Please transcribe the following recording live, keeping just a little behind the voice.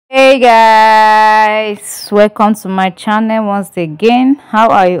Hey guys, welcome to my channel once again. How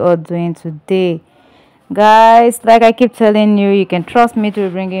are you all doing today, guys? Like I keep telling you, you can trust me to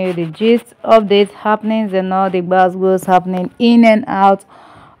bring you the gist, updates, happenings, and all the buzzwords happening in and out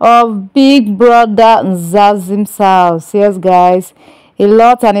of Big Brother Nzazim's house. Yes, guys, a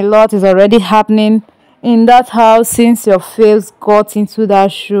lot is already happening in that house since your face got into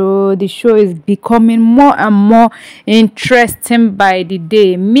that show. The show is becoming more and more interesting by the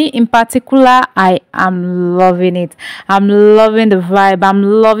day. Me in particular, I am loving it. I'm loving the vibe. I'm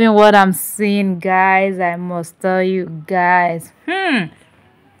loving what I'm seeing, guys. I must tell you guys,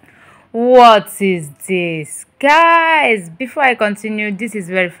 what is this, guys? Before I continue, this is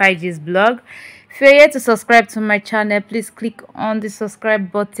Verified Gist blog. If you're here to subscribe to my channel, please click on the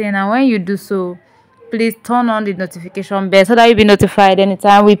subscribe button, and when you do so, please turn on the notification bell so that you'll be notified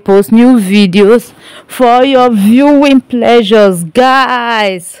anytime we post new videos for your viewing pleasures,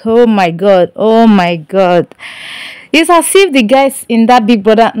 guys. Oh my god, it's as if the guys in that Big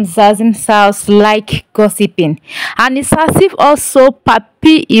Brother Nzazim's house like gossiping, and it's as if also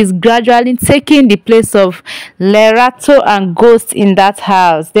Pappi is gradually taking the place of Lerato and Ghost in that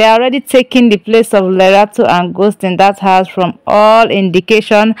house. They are already taking the place of Lerato and Ghost in that house from all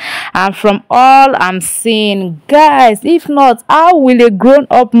indication and from all I'm seeing, guys. If not, how will a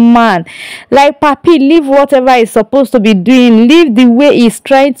grown-up man like Pappi leave whatever he's supposed to be doing, leave the way he's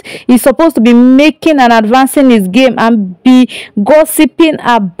supposed to be making and advancing his game, and be gossiping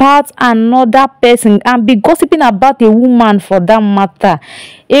about another person, and be gossiping about a woman for that matter,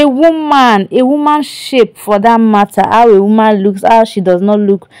 a woman shape for that matter, how a woman looks, how she does not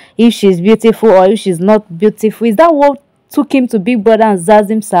look, if she's beautiful or if she's not beautiful? Is that what took him to Big Brother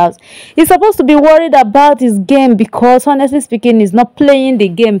Nzazim's house? He's supposed to be worried about his game, because honestly speaking, he's not playing the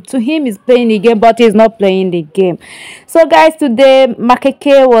game. To him, he's playing the game, but he's not playing the game. So guys, today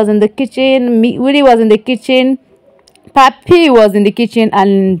Makeke was in the kitchen, Willie was in the kitchen, Pappi was in the kitchen,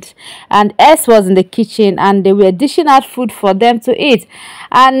 and S was in the kitchen, and they were dishing out food for them to eat.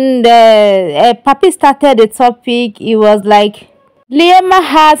 And Pappi started a topic. It was like, Liema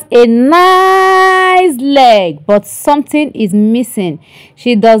has a nice leg, but something is missing.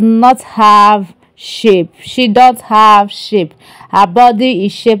 She does not have shape. Her body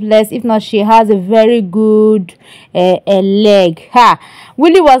is shapeless. If not, she has a very good leg.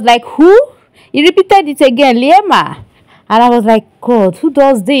 Willie was like, who? He repeated it again, Liema. And I was like, God, who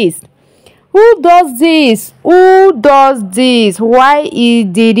does this? Who does this? Why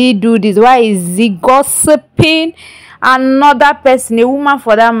did he do this? Why is he gossiping another person, a woman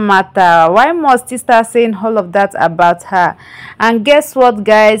for that matter? Why must he start saying all of that about her? And guess what,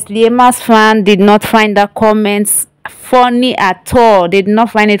 guys? Liema's fan did not find the comments funny at all. They did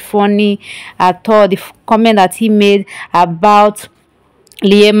not find it funny at all, the comment that he made about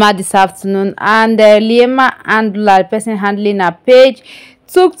Liema this afternoon. And Liema handler, the person handling her page,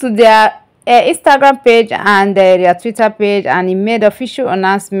 took to their Instagram page and their Twitter page, and he made official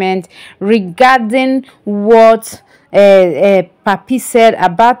announcement regarding what Pappi said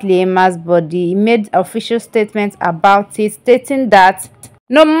about Liema's body. He made official statements about it, stating that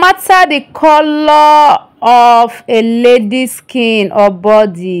no matter the color of a lady's skin or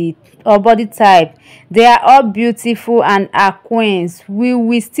body type, they are all beautiful and are queens. We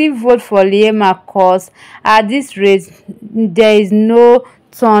will still vote for Liema, cause at this rate there is no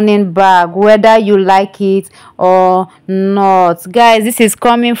turning back, whether you like it or not. Guys, this is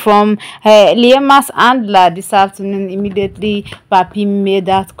coming from Liema's handler this afternoon. Immediately Pappi made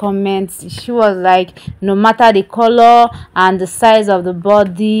that comment. She was like, no matter the color and the size of the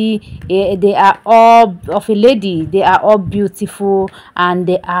body, they are all of a lady, they are all beautiful and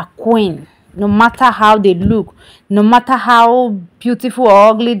they are queen. No matter how they look, no matter how beautiful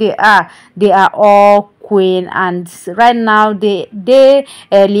or ugly they are all queen. And right now,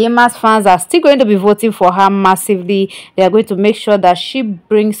 Liema's fans are still going to be voting for her massively. They are going to make sure that she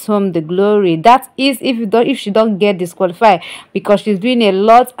brings home the glory. That is, if she don't get disqualified, because she's doing a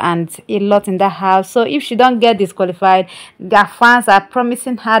lot in that house. So if she don't get disqualified, their fans are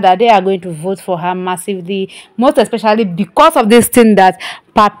promising her that they are going to vote for her massively, most especially because of this thing that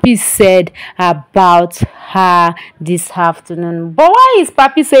Pappi said about her this afternoon. But why is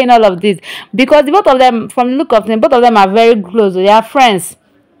Pappi saying all of this? Because both of them, from the look of them, both of them are very close. They are friends.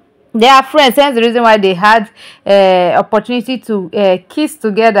 That's the reason why they had opportunity to kiss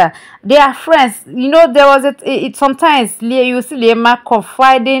together. They are friends. You know, there was sometimes you see Liema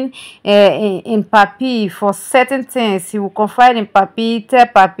confiding in Pappi for certain things. He will confide in Pappi, tell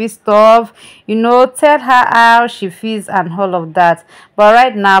Pappi stuff, you know, tell her how she feels and all of that. But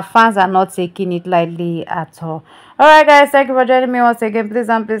right now, fans are not taking it lightly at all. Alright guys, thank you for joining me once again.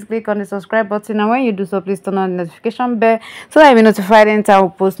 Please click on the subscribe button, and when you do so, please turn on the notification bell so that you'll be notified anytime we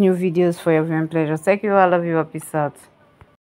post new videos for your viewing pleasure. Thank you, I love you, peace out.